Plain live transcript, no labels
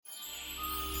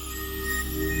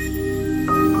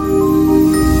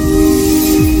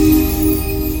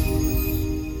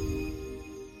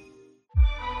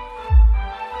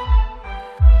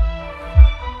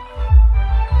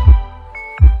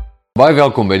Baie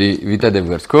welkom by die Vita de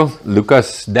Woordskool,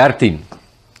 Lukas 13.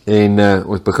 En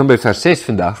ons begin by vers 6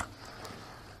 vandag,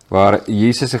 waar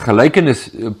Jesus 'n gelykenis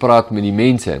praat met die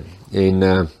mense.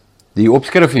 En die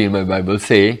opskrif hier in my Bybel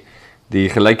sê, die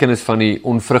gelykenis van die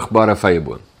onvrugbare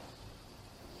vyeboom.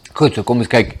 Goed, so kom ons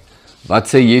kyk, wat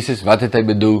sê Jesus, wat het hy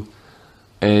bedoel,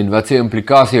 en wat sê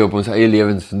implikasie op ons eie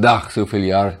lewens vandag, soveel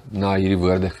jaar na hierdie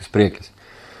woorde gespreek is.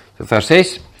 So vers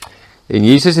 6, en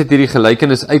Jesus het hierdie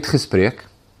gelykenis uitgespreek.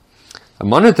 'n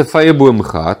Man het 'n vyeboom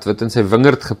gehad wat in sy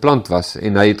wingerd geplant was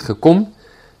en hy het gekom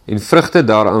en vrugte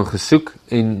daaraan gesoek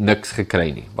en niks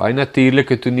gekry nie. Baie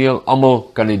natuurlike toneel,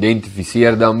 almal kan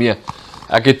identifiseer daarmee.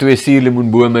 Ek het 2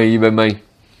 suurlemoenbome hier by my.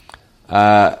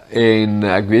 En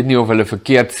ek weet nie of hulle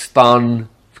verkeerd staan,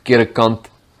 verkeerde kant.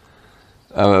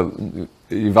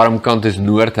 Die warm kant is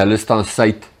noord, hulle staan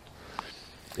suid.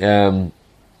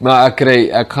 Maar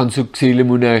ek gaan soek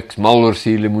suurlemoene, ek's mal oor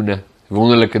suurlemoene,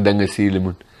 wonderlike dinge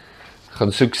suurlemoen.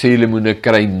 Gaan soek suurlemoene,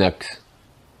 kry niks,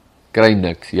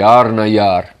 jaar na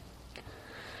jaar.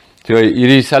 So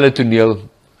hierdie selfe toneel,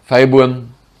 vyeboom,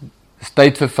 is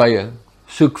tyd vir vye,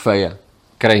 soek vye,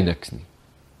 kry niks nie.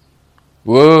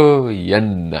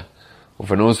 Jenne,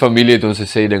 of in ons familie het ons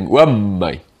gesê ding,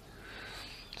 my,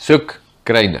 soek,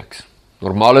 kry niks.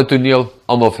 Normale toneel,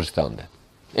 almal verstaan dit.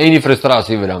 En die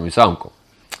frustrasie wat daarmee saamkom.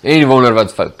 En die wonder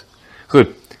wat fout. Goed,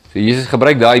 so Jesus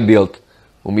gebruik daai beeld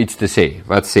om iets te sê.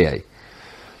 Wat sê hy?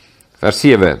 Vers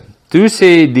 7. Toe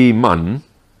sê die man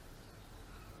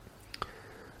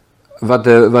wat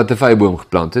 'n vyeboom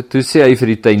geplant het, toe sê hy vir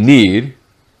die tuinier,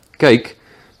 kyk,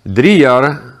 3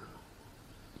 jaar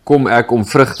kom ek om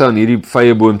vrugte aan hierdie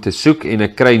vyeboom te soek en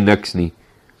ek kry niks nie.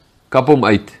 Kap hom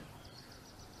uit.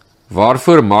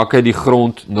 Waarvoor maak hy die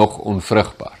grond nog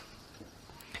onvrugbaar?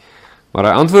 Maar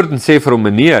hy antwoord en sê vir hom,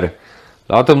 meneer,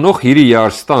 laat hom nog hierdie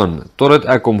jaar staan, totdat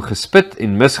ek hom gespit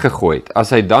en misgegooi het.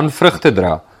 As hy dan vrugte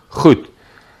dra, goed,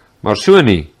 maar so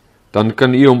nie, dan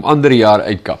kan u hom ander jaar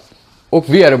uitkap. Ook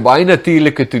weer 'n baie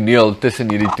natuurlike toneel tussen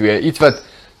hierdie twee, iets wat,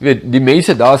 die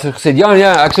mense daar het gesê,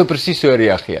 ja, ek sou presies so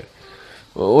reageer.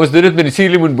 Ons doen dit met die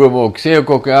suurlemoenbome ook, sê ek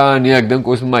ook, ek dink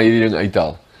ons moet maar hierdie ding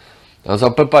uithaal. Dan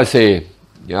sal Pippa sê,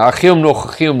 ja, gee hom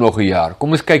nog 'n jaar,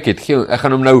 kom ons kyk ek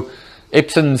gaan hom nou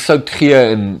Epsom sout gee,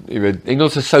 en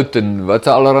Engelse sout, en wat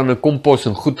se allerhande kompos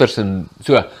en goeters, en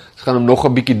so, ons gaan hom nog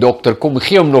 'n bietjie dokter, kom,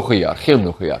 gee hom nog 'n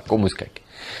jaar, kom ons kyk.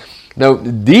 Nou,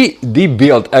 die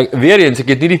beeld, weer eens, ek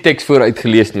het nie die teks vooruit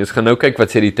gelees nie, ons gaan nou kyk wat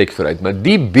sê die teks vooruit, maar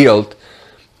die beeld,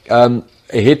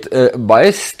 het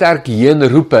baie sterk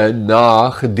heenroepe na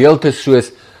gedeeltes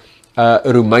soos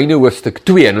Romeine hoofstuk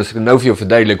 2, en ons kan nou vir jou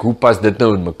verduidelik, hoe pas dit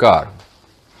nou in mekaar?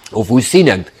 Of hoe sien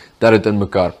ek dat dit in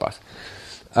mekaar pas?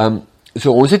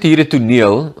 So ons het hier 'n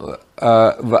toneel,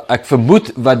 ek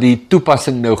vermoed wat die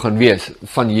toepassing nou gaan wees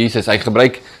van Jesus. Hy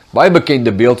gebruik baie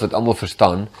bekende beeld wat almal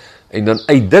verstaan, en dan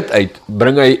uit dit uit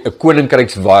bring hy 'n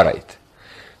koninkrykswaarheid.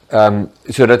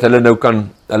 Sodat hulle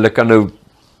kan nou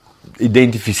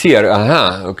identifiseer,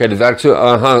 dit werk so,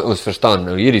 ons verstaan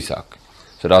nou hierdie saak.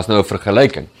 So daar's nou 'n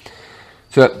vergelyking.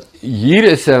 So hier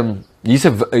is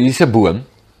 'n boom.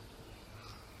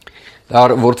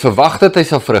 Daar word verwag dat hy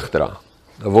sal vrug dra.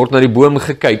 Daar word na die boom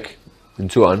gekyk, en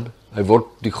so aan.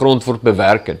 Die grond word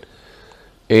bewerk.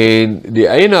 En die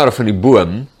eienaar van die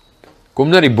boom, kom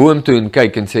na die boom toe en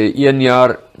kyk, en sê, 1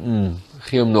 jaar,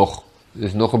 gee hom nog,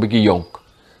 is nog 'n bietjie jonk.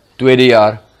 2de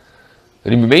jaar,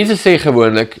 en die mense sê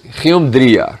gewoonlik, gee hom 3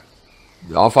 jaar.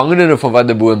 Afhangende van wat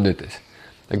die boom dit is.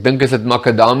 Ek dink as dit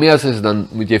macadamias is, dan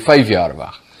moet jy 5 jaar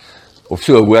wag. Of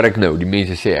so hoor ek nou, die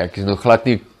mense sê, ek is nog glad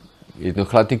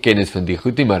nie kennis van die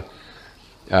goed nie, maar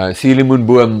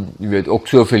suurlemoenboom, ook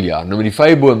soveel jaar. Nou met die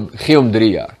vyeboom, gee hom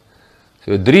 3 jaar.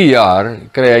 So 3 jaar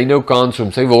kry hy nou kans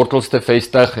om sy wortels te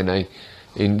vestig,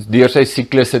 en deur sy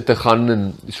siklusse te gaan,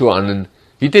 en so aan, en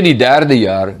hier in die 3de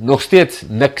jaar, nog steeds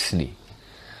niks nie.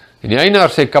 En die eienaar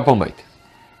sê, kap hom uit.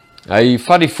 Hy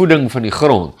vat die voeding van die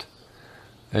grond,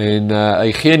 en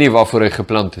hy gee nie waarvoor hy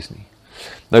geplant is nie.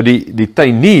 Nou die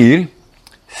tuinier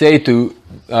sê toe,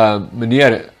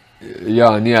 meneer,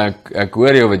 ja, nee, ek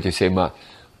hoor jou wat jy sê, maar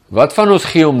wat van ons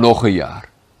gee hom nog 'n jaar?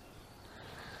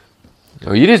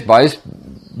 Nou hier is baie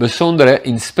besondere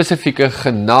en spesifieke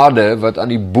genade wat aan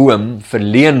die boom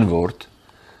verleen word,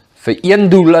 vir een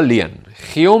doel alleen.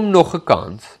 Gee hom nog 'n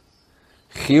kans,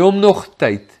 gee hom nog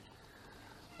tyd,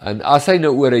 en as hy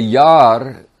nou oor 'n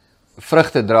jaar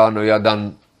vrugte dra, nou ja,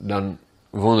 dan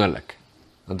wonderlik,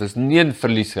 want is nie 'n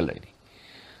verlies gelei nie.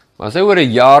 Maar as hy oor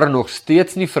 'n jaar nog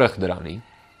steeds nie vrug dra nie,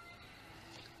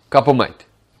 kap hom uit.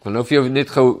 Ek wil nou vir jou net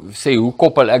gou sê, hoe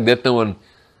koppel ek dit nou aan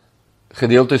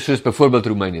gedeeltes soos byvoorbeeld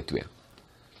Romeine 2.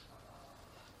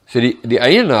 So die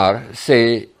eienaar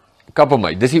sê, kap hom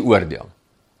uit, dis die oordeel.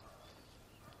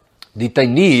 Die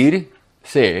tuinier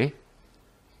sê,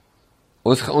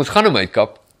 ons gaan hom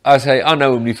uitkap, as hy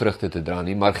aanhou om nie vrugte te dra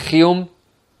nie, maar gee hom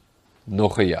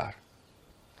nog 'n jaar.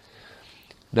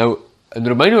 Nou, in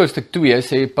Romeine hoofstuk 2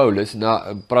 sê Paulus,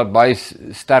 praat baie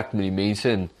sterk met die mense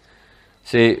en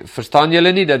sê, verstaan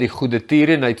julle nie dat die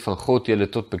goedertierenheid van God julle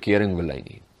tot bekering wil lei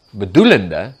nie?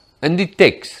 Bedoelende, in die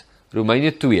teks,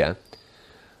 Romeine 2,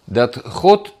 dat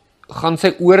God gaan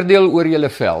sy oordeel oor julle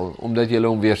vel, omdat julle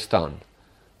hom weerstaan.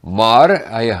 Maar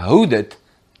hy hou dit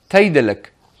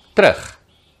tydelik terug.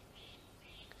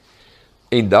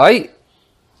 En daai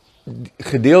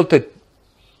gedeelte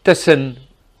tussen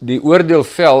die oordeel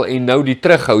vel en nou die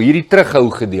terughou, hierdie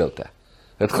terughou gedeelte,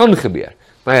 dit gaan gebeur,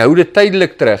 maar hy hou dit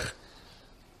tydelik terug,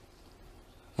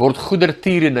 word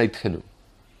goedertierenheid genoem.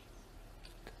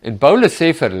 En Paulus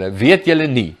sê vir hulle, weet julle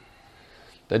nie,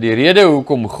 dat die rede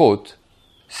hoekom God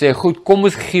sê, goed, kom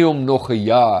ons gee hom nog 'n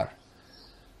jaar,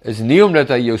 is nie omdat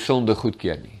hy jou sonde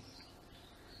goedkeur nie,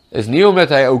 is nie omdat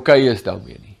hy okay is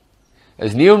daarmee nie,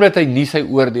 is nie omdat hy nie sy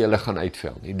oordeele gaan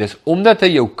uitvel nie, dis omdat hy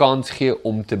jou kans gee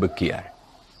om te bekeer.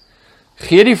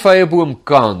 Gee die vyeboom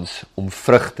kans om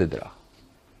vrug te dra.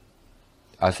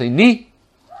 As hy nie,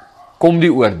 kom die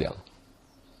oordeel.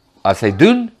 As hy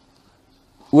doen,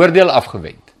 oordeel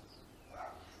afgewend.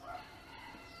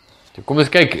 So kom ons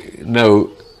kyk nou,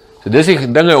 so dis die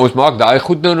dinge, ons maak daai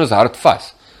goed nou in ons hart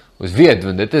vas. Ons weet,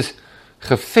 want dit is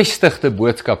gevestigde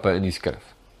boodskappe in die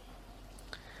skrif.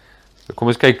 So kom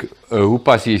ons kyk, hoe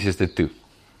pas Jesus dit toe?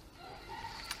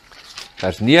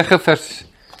 Vers 9,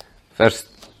 vers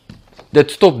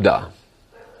dit stop daar.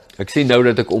 Ek sê nou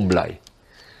dat ek ombly.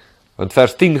 Want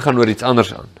vers 10 gaan oor iets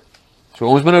anders aan. So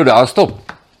ons moet nou daar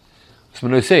stop. Ons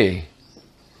moet nou sê,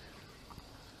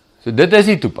 so dit is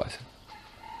die toepassing.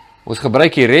 Ons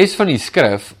gebruik die res van die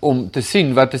skrif om te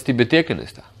sien wat is die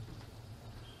betekenis daar.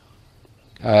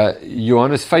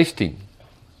 Johannes 15.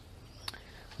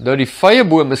 Nou die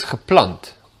vyeboom is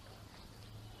geplant.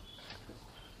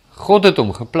 God het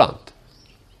hom geplant.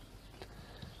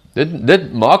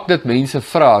 Dit maak dat mense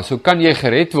vra, so kan jy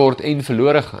gered word en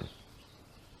verlore gaan.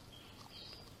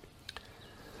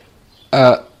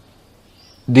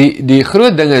 Die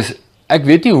groot ding is, ek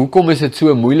weet nie hoekom is dit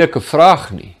so 'n moeilike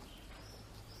vraag nie.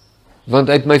 Want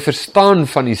uit my verstaan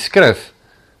van die skrif,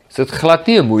 is dit glad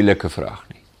nie 'n moeilike vraag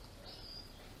nie.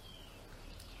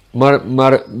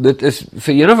 Maar dit is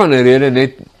vir een of ander rede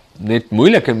net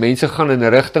moeilik, en mense gaan in 'n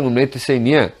rigting om net te sê,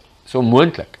 nee, is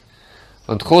onmoontlik.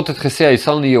 Want God het gesê, hy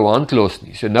sal nie jou hand los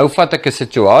nie. So nou vat ek 'n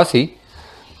situasie,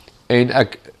 en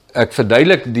ek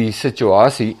verduidelik die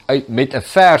situasie met 'n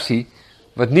versie,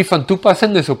 wat nie van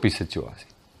toepassing is op die situasie.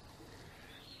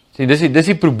 Sien, dis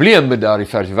die probleem met daardie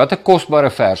versie. Wat 'n kosbare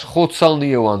vers, God sal nie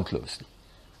jou hand los nie.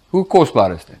 Hoe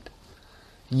kosbaar is dit?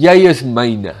 Jy is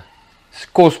myne, is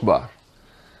kosbaar.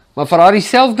 Maar vir daardie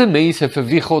selfde mense vir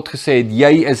wie God gesê het,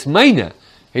 jy is myne,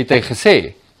 het hy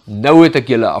gesê, nou het ek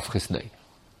julle afgesny.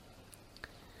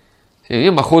 Sê,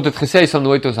 nee, maar God het gesê, hy sal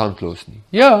nooit ons hand los nie.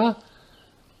 Ja,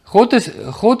 God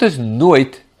is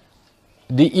nooit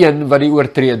die een wat die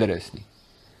oortreder is nie.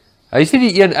 Hy is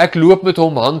nie die een, ek loop met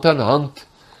hom hand aan hand,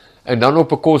 en dan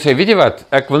op 'n kol sê, weet jy wat,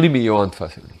 ek wil nie meer jou hand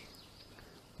vashou nie.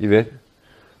 Jy weet,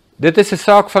 dit is 'n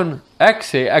saak van, ek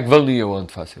sê, ek wil nie jou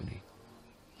hand vashou nie.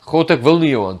 God, ek wil nie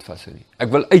jou hand vashou nie. Ek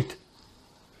wil uit.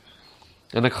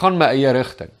 En ek gaan my eie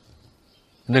rigting.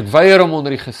 En ek weier om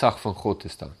onder die gesag van God te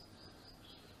staan.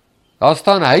 Daar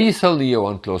staan, hy sal nie jou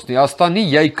hand los nie. Daar staan nie,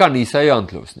 jy kan nie sy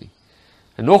hand los nie.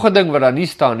 En nog 'n ding wat daar nie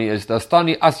staan nie is, daar staan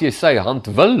nie, as jy sy hand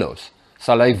wil los,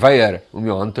 sal hy weier om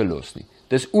jou hand te los nie.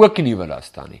 Dis ook nie wat daar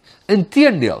staan nie.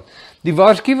 Inteendeel, die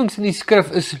waarskuwings in die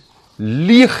skrif is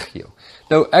legio.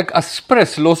 Nou, ek as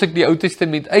sprus los ek die Ou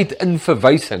Testament uit in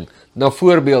verwysing na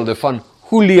voorbeelde van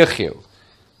hoe legio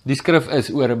die skrif is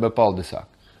oor 'n bepaalde saak.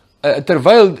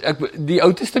 Terwyl die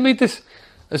Ou Testament is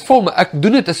vol, maar ek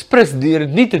doen dit as sprus deur dit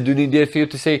nie te doen nie, deur vir jou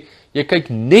te sê, jy kyk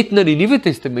net na die Nuwe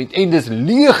Testament en dis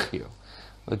legio.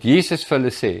 Wat Jesus vir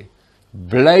hulle sê,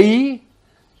 bly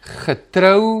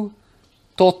getrou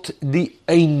tot die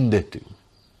einde toe.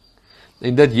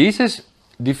 En dat Jesus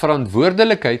die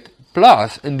verantwoordelikheid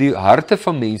plaas in die harte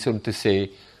van mense om te sê,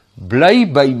 bly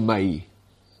by my.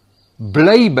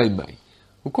 Bly by my.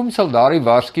 Hoekom sal daardie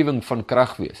waarskuwing van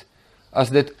krag wees, as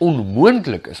dit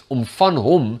onmoontlik is om van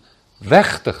hom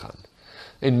weg te gaan?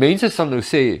 En mense sal nou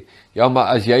sê, ja, maar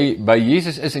as jy by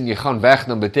Jesus is en jy gaan weg,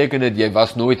 dan beteken dit, jy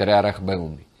was nooit regtig by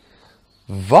hom nie.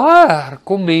 Waar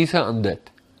kom mense aan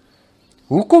dit?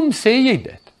 Hoekom sê jy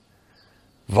dit?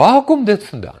 Waar kom dit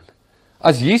vandaan?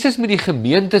 As Jesus met die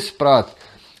gemeentes praat,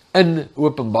 in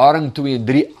Openbaring 2 en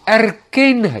 3,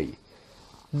 erken hy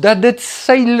dat dit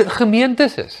sy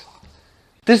gemeentes is.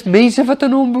 Dis mense wat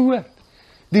aan hom behoort.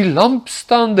 Die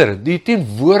lampstander, die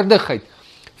teenwoordigheid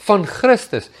van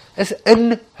Christus is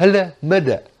in hulle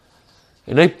midde.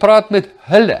 En hy praat met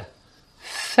hulle,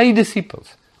 sy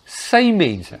disippels, sy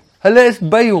mense. Hulle is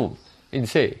by hom en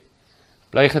sê,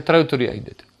 bly getrou tot die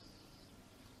einde toe.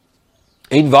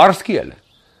 En waarsku hulle,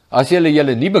 as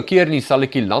julle nie bekeer nie, sal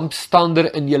ek die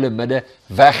lampstander in julle midde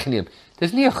wegneem.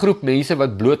 Dis nie 'n groep mense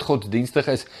wat bloot godsdienstig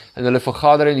is en hulle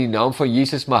vergader in die naam van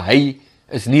Jesus, maar hy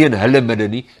is nie in hulle midde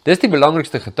nie. Dis die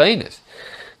belangrikste getuienis.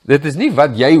 Dit is nie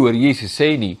wat jy oor Jesus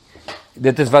sê nie,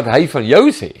 dit is wat hy van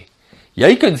jou sê.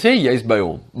 Jy kan sê jy's by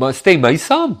hom, maar stem hy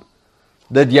saam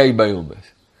dat jy by hom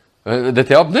is. Dit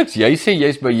help niks, jy sê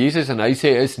jy's by Jesus en hy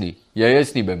sê is nie, jy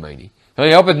is nie by my nie. Dan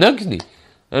help dit niks nie.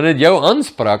 En dit jou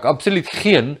aanspraak absoluut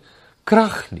geen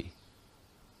krag nie.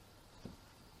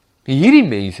 Hierdie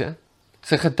mense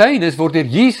se getuienis word deur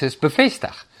Jesus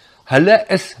bevestig. Hulle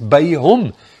is by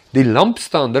hom. Die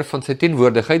lampstander van sy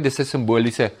teenwoordigheid, dis 'n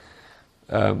simboliese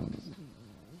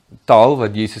taal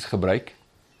wat Jesus gebruik.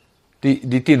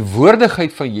 Die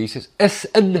teenwoordigheid van Jesus is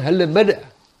in hulle midde.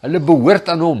 Hulle behoort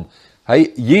aan hom.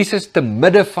 Jesus te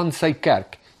midde van sy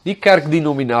kerk. Nie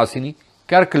kerkdenominasie nie,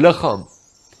 kerkliggaam.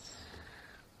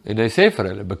 En hy sê vir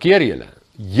hulle, bekeer julle.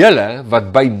 Julle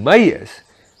wat by my is,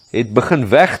 het begin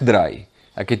wegdraai.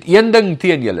 Ek het een ding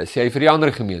teen julle, sê hy vir die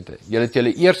ander gemeente. Julle het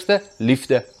julle eerste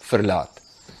liefde verlaat.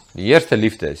 Die eerste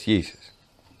liefde is Jesus.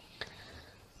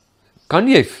 Kan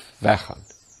jy weggaan?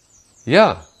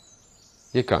 Ja,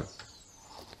 jy kan.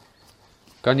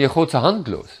 Kan jy God se hand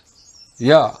los?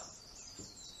 Ja.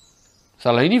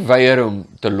 Sal hy nie weier om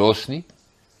te los nie?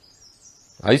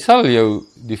 Hy sal jou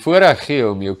die voorreg gee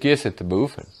om jou keuse te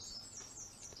beoefen.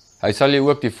 Hy sal jou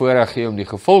ook die voorreg gee om die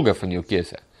gevolge van jou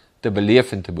keuse te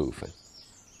beleef en te beoefen.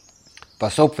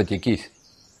 Pas op wat jy kies.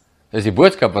 Dis die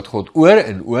boodskap wat God oor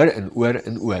en oor en oor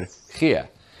en oor gee.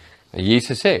 En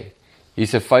Jesus sê,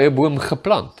 hier's 'n vyeboom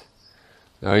geplant.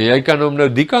 Nou jy kan hom nou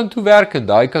die kant toe werk en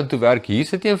daai kant toe werk, hier is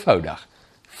dit eenvoudig.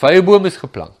 Vyeboom is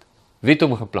geplant. Wie het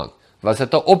hom geplant? Was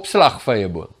dit 'n opslag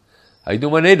vyeboom? Hy het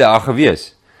nog maar net daar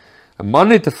gewees. 'n Man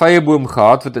het 'n vyeboom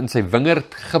gehad wat in sy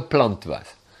wingerd geplant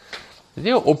was. Dit is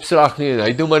nie 'n opslag nie, hy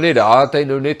het nog maar net daar het hy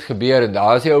nou net gebeur en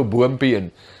daar is 'n ou boompie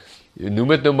en jy noem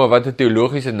dit nou maar wat 'n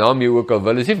teologiese naam jy ook al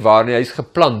wil, is nie waar nie, hy is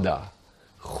geplant daar.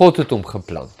 God het hom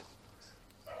geplant.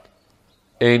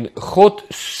 En God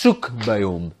soek by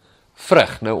hom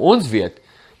vrug. Nou ons weet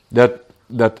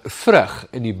dat vrug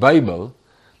in die Bybel,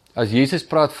 as Jesus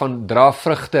praat van dra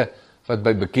vrugte wat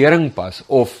by bekering pas,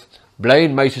 of bly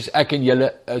in my soos ek in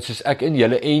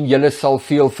julle en julle sal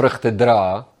veel vrugte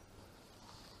dra,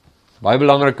 baie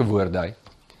belangrike woord daai.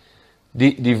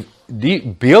 Die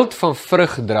beeld van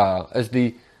vrug dra is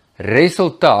die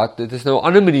resultaat, dit is nou 'n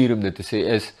ander manier om dit te sê,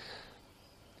 is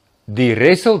die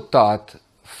resultaat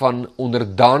van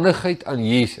onderdanigheid aan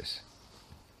Jesus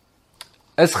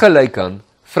is gelyk aan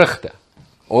vrugte,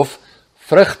 of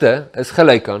vrugte is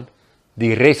gelyk aan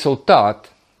die resultaat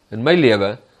in my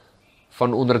lewe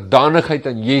van onderdanigheid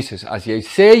aan Jesus. As jy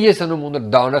sê jy is aan hom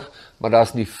onderdanig, maar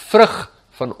daar's nie vrug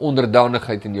van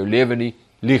onderdanigheid in jou lewe nie,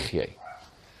 lieg jy.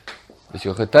 Dis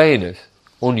jou getuienis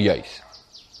onjuis.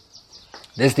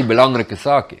 Dis die belangrike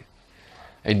saak hier.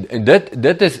 En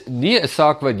dit is nie 'n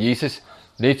saak wat Jesus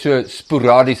net so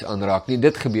sporadies aanraak nie.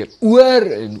 Dit gebeur oor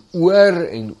en oor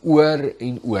en oor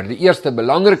en oor. Die eerste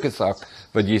belangrike saak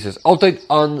wat Jesus altyd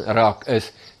aanraak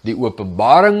is die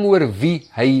openbaring oor wie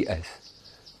hy is.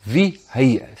 Wie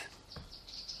hy is.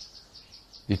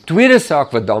 Die tweede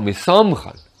saak wat daarmee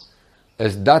saamgaan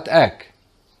is dat ek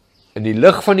in die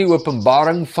lig van die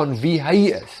openbaring van wie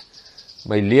hy is,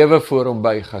 my lewe voor hom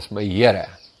buig as my Here.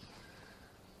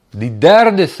 Die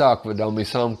derde saak wat daarmee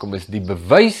saamkom is die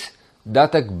bewys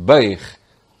dat ek buig,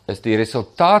 is die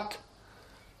resultaat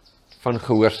van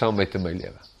gehoorsaamheid in my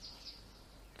lewe.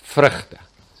 Vrugte.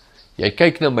 Jy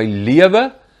kyk na my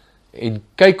lewe en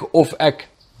kyk of ek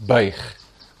buig.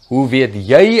 Hoe weet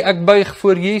jy ek buig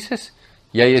voor Jesus?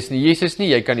 Jy is nie Jesus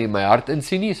nie, jy kan nie in my hart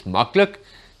insien nie, is maklik.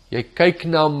 Jy kyk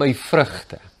na my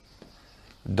vrugte.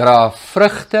 Dra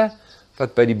vrugte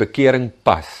wat by die bekering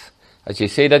pas. As jy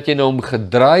sê dat jy na hom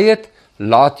gedraai het,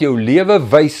 laat jou lewe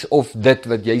wys of dit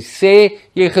wat jy sê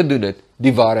jy gedoen het,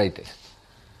 die waarheid is.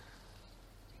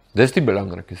 Dis die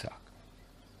belangrike saak.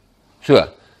 So,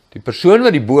 die persoon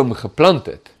wat die boom geplant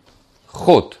het,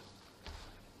 God,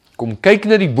 kom kyk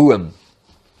na die boom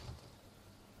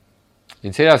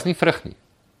en sê, daar's nie vrug nie.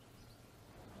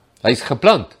 Hy is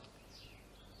geplant.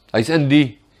 Hy is in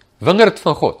die wingerd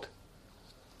van God.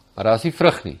 Maar daar is nie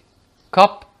vrug nie.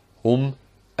 Kap hom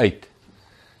uit.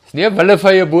 Dit is nie 'n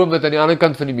willevye boom wat aan die ander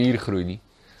kant van die muur groei nie.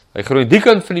 Hy groei aan die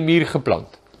kant van die muur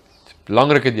geplant. Dit is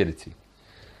belangrik dat jy dit sien.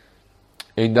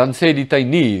 En dan sê die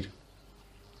tuinier,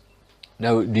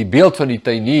 nou die beeld van die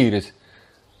tuinier is,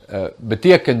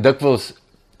 beteken dikwels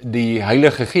die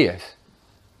Heilige Gees.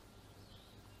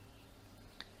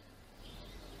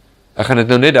 Ek gaan dit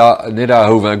nou net daar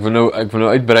hou, want ek wil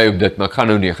nou uitbrei op dit, maar ek gaan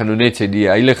nou net sê, die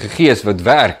Heilige Gees wat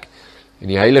werk, en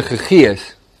die Heilige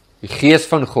Gees, die Gees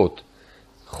van God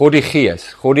die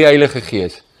Gees, God die Heilige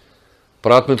Gees,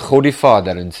 praat met God die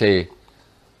Vader en sê,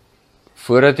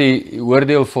 voordat hy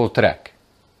oordeel voltrek,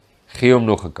 gee hom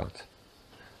nog 'n kans.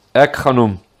 Ek gaan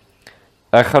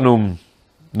hom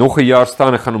nog 'n jaar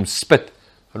staan, ek gaan hom spit,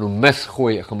 gaan hom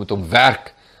misgooi, ek gaan met hom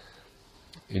werk.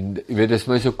 En jy weet, dit is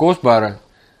my so kosbaar,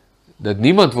 dat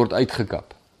niemand word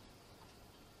uitgekap,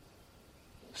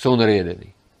 sonder rede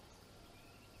nie.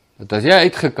 Want as jy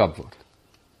uitgekap word,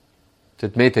 is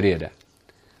dit met rede.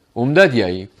 Omdat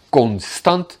jy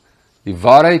konstant die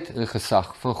waarheid en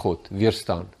gesag van God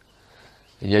weerstaan.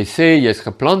 En jy sê, jy is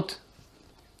geplant,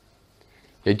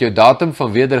 jy het jou datum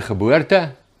van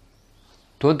wedergeboorte,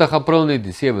 20 April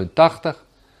 1987,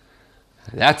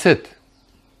 that's it.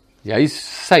 Jy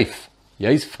is safe,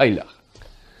 jy is veilig.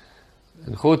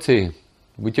 En God sê,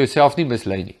 moet jouself nie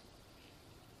mislei nie.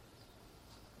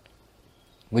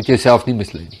 Moet jouself nie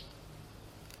mislei nie.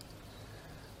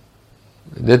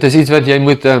 Dit is iets wat jy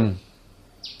moet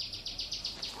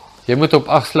op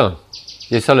ag slaan.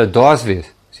 Jy sal 'n dwaas wees,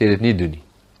 as jy dit nie doen nie.